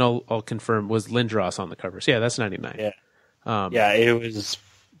 and I'll confirm, was Lindros on the cover. So yeah, that's 99. Yeah. It was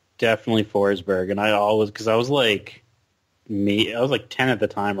definitely Forsberg, and I was like 10 at the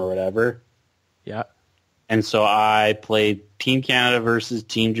time or whatever. Yeah. And so I played Team Canada versus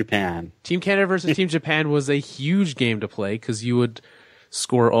Team Japan. Team Canada versus Team Japan was a huge game to play because you would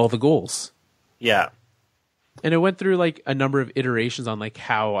score all the goals. Yeah. And it went through like a number of iterations on like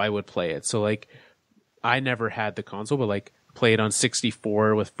how I would play it. So like I never had the console, but like played on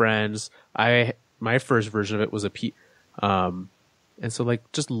 64 with friends. My first version of it was and so like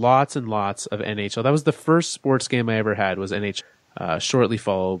just lots and lots of NHL. That was the first sports game I ever had was NHL, shortly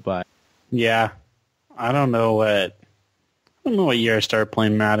followed by. Yeah. I don't know what year I started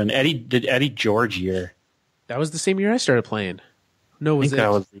playing Madden. Eddie George year. That was the same year I started playing. No, it was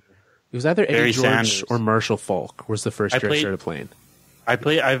either Eddie Barry George Sanders. Or Marshall Falk was the first year I started playing.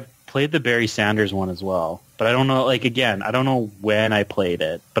 I've played the Barry Sanders one as well, but I don't know. Like again, I don't know when I played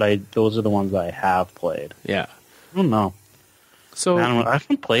it, but those are the ones that I have played. Yeah, I don't know. So I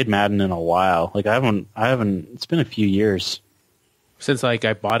haven't played Madden in a while. Like I haven't. It's been a few years since like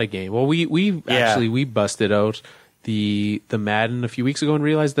I bought a game. Well, we busted out the Madden a few weeks ago and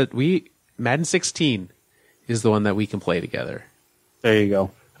realized that Madden 16 is the one that we can play together. There you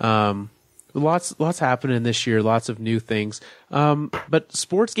go. Lots happening this year, lots of new things. But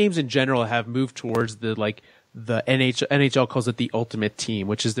sports games in general have moved towards the NHL calls it the ultimate team,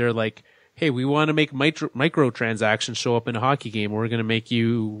 which is they're like, hey, we want to make microtransactions show up in a hockey game. We're going to make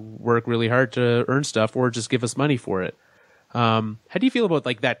you work really hard to earn stuff or just give us money for it. How do you feel about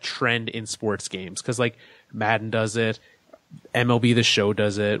like that trend in sports games? Because like Madden does it, MLB The Show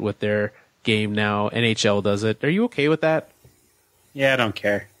does it with their game now, NHL does it. Are you okay with that? Yeah, I don't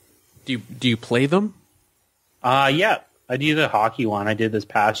care. Do you play them? Yeah, I do the hockey one. I did this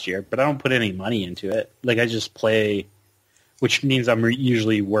past year, but I don't put any money into it. Like I just play, which means I'm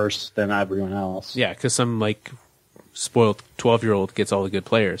usually worse than everyone else. Yeah, because some like spoiled 12-year-old gets all the good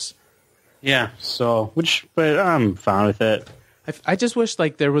players. Yeah, but I'm fine with it. I just wish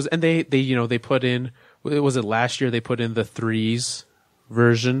like there was, and they put in, was it last year they put in the threes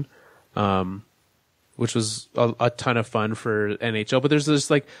version, which was a ton of fun for NHL. But there's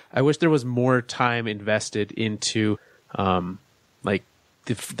just like, I wish there was more time invested into like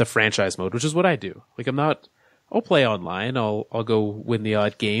the franchise mode, which is what I do. Like I'll play online, I'll go win the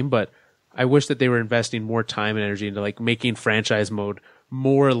odd game, but I wish that they were investing more time and energy into like making franchise mode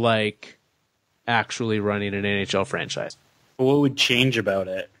more like actually running an NHL franchise. What would change about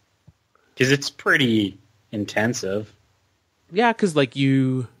it? Because it's pretty intensive. Yeah, because like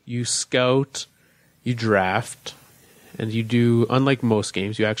you scout, you draft, and you do, unlike most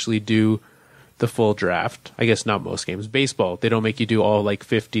games, you actually do the full draft. I guess not most games. Baseball, they don't make you do all like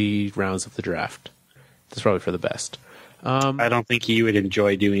 50 rounds of the draft. That's probably for the best. I don't think he would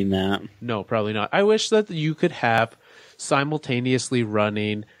enjoy doing that. No, probably not. I wish that you could have simultaneously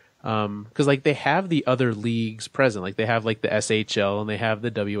running, because like they have the other leagues present, like they have like the SHL and they have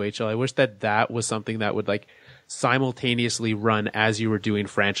the WHL. I wish that that was something that would like simultaneously run as you were doing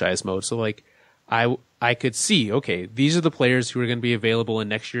franchise mode. So like I could see, okay, these are the players who are going to be available in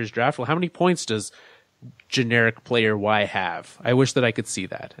next year's draft. Well, how many points does generic player Y have? I wish that I could see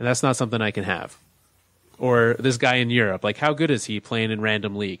that, and that's not something I can have. Or this guy in Europe, like how good is he playing in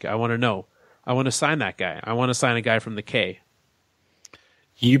random league? I want to know. I want to sign that guy. I want to sign a guy from the K.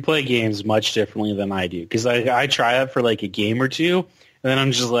 You play games much differently than I do, because I try out for like a game or two, and then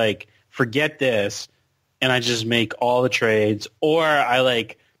I'm just like, forget this, and I just make all the trades, or I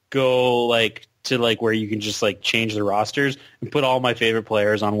like go like to like where you can just like change the rosters and put all my favorite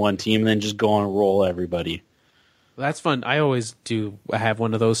players on one team, and then just go and roll everybody. Well, that's fun. I always do. I have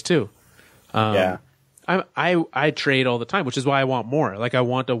one of those too. Yeah. I trade all the time, which is why I want more. Like I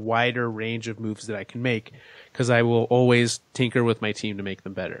want a wider range of moves that I can make, because I will always tinker with my team to make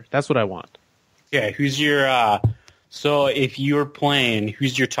them better. That's what I want. Okay, who's your so if you're playing,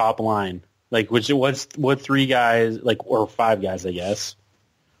 who's your top line? Like what 3 guys, like, or 5 guys, I guess.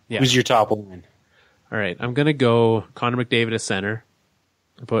 Yeah. Who's your top line? All right, I'm gonna go Connor McDavid at center.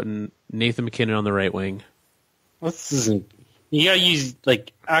 I'm putting Nathan McKinnon on the right wing. This isn't. You gotta use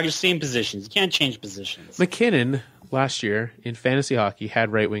like our same positions. You can't change positions. McKinnon last year in fantasy hockey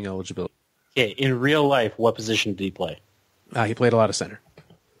had right wing eligibility. Okay, in real life, what position did he play? He played a lot of center.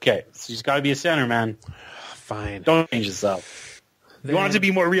 Okay, so he's got to be a center, man. Fine. Don't change this up. You want it to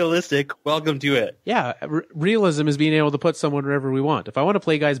be more realistic? Welcome to it. Yeah, realism is being able to put someone wherever we want. If I want to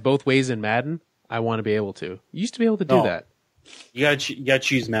play guys both ways in Madden, I want to be able to. You used to be able to do that. You gotta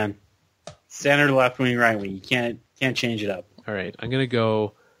choose, man. Center, left wing, right wing. You can't change it up. All right, I'm gonna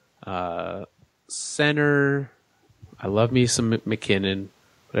go center. I love me some McKinnon,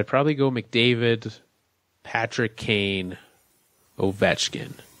 but I'd probably go McDavid, Patrick Kane,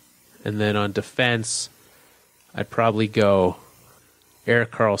 Ovechkin, and then on defense, I'd probably go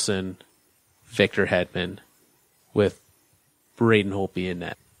Erik Karlsson, Victor Hedman, with Braden Holtby in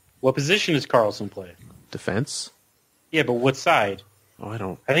net. What position does Carlson play? Defense? Yeah, but what side? Oh, I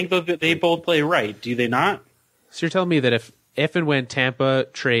don't. I think they both play right. Do they not? So you're telling me that if and when Tampa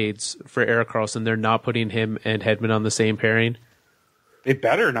trades for Erik Karlsson, they're not putting him and Hedman on the same pairing? They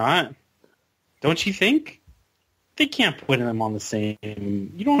better not. Don't you think? They can't put them on the same.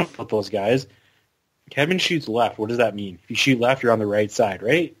 You don't want to put those guys. Hedman shoots left. What does that mean? If you shoot left, you're on the right side,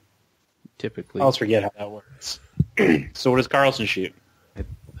 right? Typically. I always forget how that works. So what does Carlson shoot?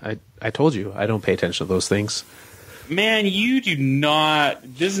 I told you, I don't pay attention to those things. Man, you do not.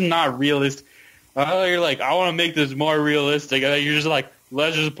 This is not realistic. You're like, I want to make this more realistic. And you're just like,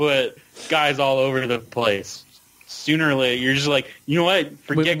 let's just put guys all over the place. Sooner or later, you're just like, you know what?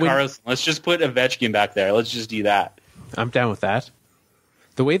 Forget Carlson. Let's just put Ovechkin back there. Let's just do that. I'm down with that.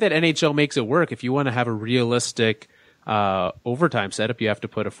 The way that NHL makes it work, if you want to have a realistic overtime setup, you have to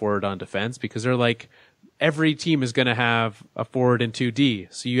put a forward on defense, because they're like, every team is going to have a forward and 2 D.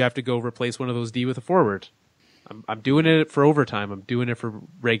 So you have to go replace one of those D with a forward. I'm doing it for overtime. I'm doing it for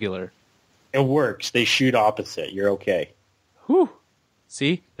regular. It works. They shoot opposite. You're okay. Whew.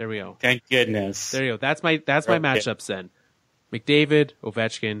 See? There we go. Thank goodness. There you go. That's my matchups then. McDavid,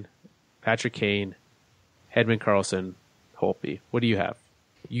 Ovechkin, Patrick Kane, Hedman, Karlsson, Holtby. What do you have?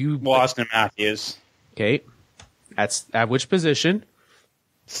 Austin Matthews. Okay. At which position?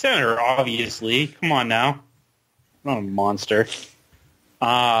 Center, obviously. Come on now. I'm not a monster.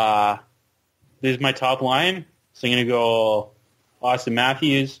 This is my top line. So I'm going to go Austin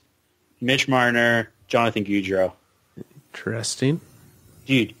Matthews, Mitch Marner, Jonathan Gaudreau. Interesting.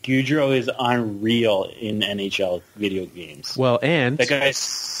 Dude, Gaudreau is unreal in NHL video games. Well, and that guy's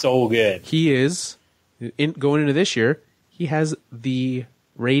so good. He is, going into this year, he has the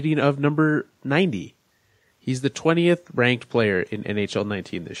rating of number 90. He's the 20th ranked player in NHL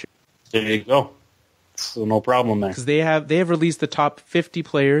 19 this year. There you go. So no problem there. Because they have released the top 50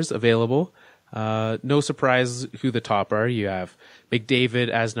 players available. No surprise who the top are. You have McDavid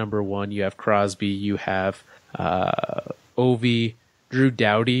as number 1. You have Crosby. You have Ovi. Drew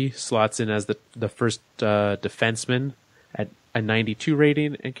Doughty slots in as the first defenseman at a 92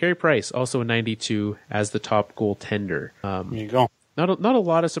 rating, and Carey Price also a 92 as the top goaltender. There you go. Not a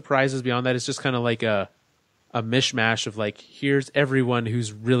lot of surprises beyond that. It's just kind of like a mishmash of like, here's everyone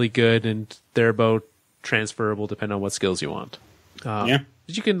who's really good, and they're about transferable depending on what skills you want. Yeah.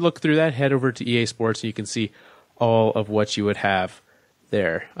 But you can look through that, head over to EA Sports, and you can see all of what you would have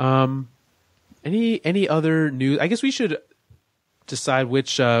there. Any other news? I guess we should decide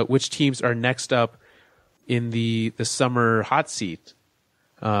which teams are next up in the summer hot seat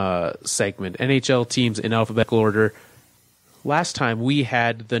segment. NHL teams in alphabetical order. Last time we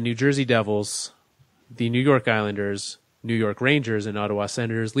had the New Jersey Devils, the New York Islanders, New York Rangers, and Ottawa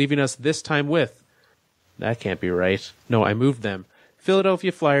Senators, leaving us this time with, that can't be right. No, I moved them.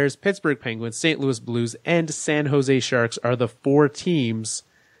 Philadelphia Flyers, Pittsburgh Penguins, St. Louis Blues, and San Jose Sharks are the 4 teams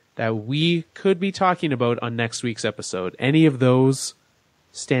that we could be talking about on next week's episode. Any of those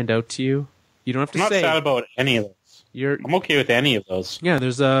stand out to you? You don't have to say. I'm not sad about any of those. I'm okay with any of those. Yeah,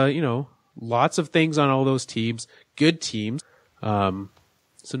 there's lots of things on all those teams. Good teams. So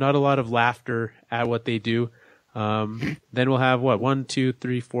not a lot of laughter at what they do. Then we'll have 1, 2,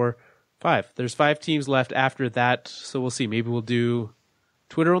 3, 4, 5. There's 5 teams left after that. So we'll see. Maybe we'll do.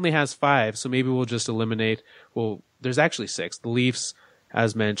 Twitter only has 5, so maybe we'll just eliminate. Well, there's actually 6. The Leafs,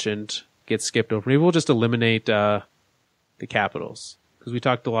 as mentioned, get skipped over. Maybe we'll just eliminate the Capitals because we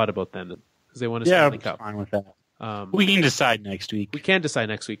talked a lot about them because they won a Stanley Cup. Yeah, fine with that. We can decide next week. We can decide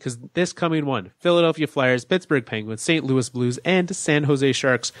next week because this coming one, Philadelphia Flyers, Pittsburgh Penguins, St. Louis Blues, and San Jose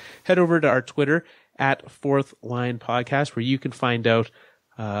Sharks. Head over to our Twitter at Fourth Line Podcast where you can find out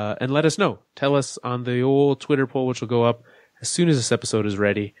and let us know. Tell us on the old Twitter poll, which will go up as soon as this episode is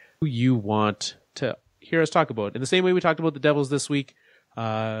ready, who you want to hear us talk about. In the same way we talked about the Devils this week,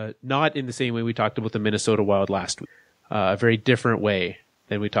 not in the same way we talked about the Minnesota Wild last week. A very different way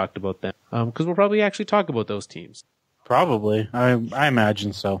than we talked about them. Because we'll probably actually talk about those teams. Probably. I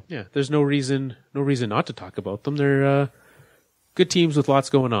imagine so. Yeah, there's no reason not to talk about them. They're good teams with lots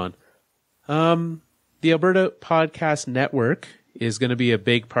going on. The Alberta Podcast Network is going to be a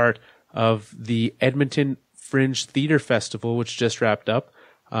big part of the Edmonton Fringe Theatre Festival, which just wrapped up.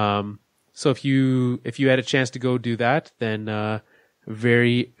 So if you had a chance to go do that, then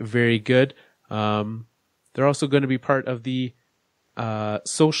very, very good. They're also going to be part of the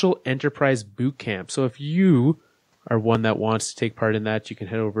Social Enterprise Boot Camp. So if you are one that wants to take part in that, you can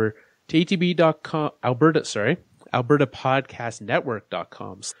head over to atb.com,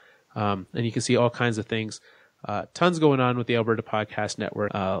 albertapodcastnetwork.com. And you can see all kinds of things. Tons going on with the Alberta Podcast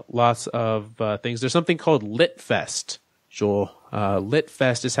Network. Lots of things. There's something called Lit Fest, Joel. Lit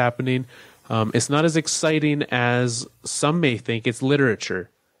Fest is happening. It's not as exciting as some may think. It's literature.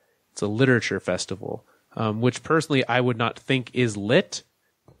 It's a literature festival. Which personally I would not think is lit.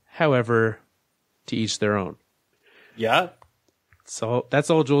 However, to each their own. Yeah. So that's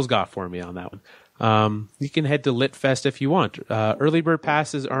all Joel's got for me on that one. You can head to Litfest if you want. Early bird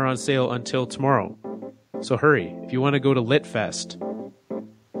passes are on sale until tomorrow. So hurry. If you want to go to Litfest,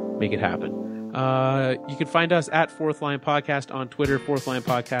 make it happen. You can find us at Fourth Line Podcast on Twitter,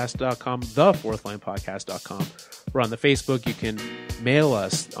 fourthlinepodcast.com, thefourthlinepodcast.com. We're on the Facebook. You can mail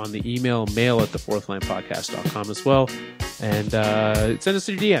us on the email, mail@thefourthlinepodcast.com as well. And send us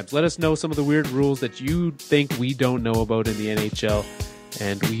your DMs. Let us know some of the weird rules that you think we don't know about in the NHL.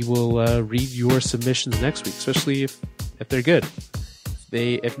 And we will read your submissions next week, especially if they're good.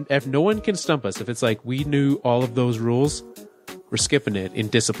 If no one can stump us, if it's like we knew all of those rules, we're skipping it in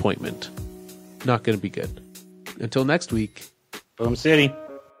disappointment. Not going to be good. Until next week. Boom City.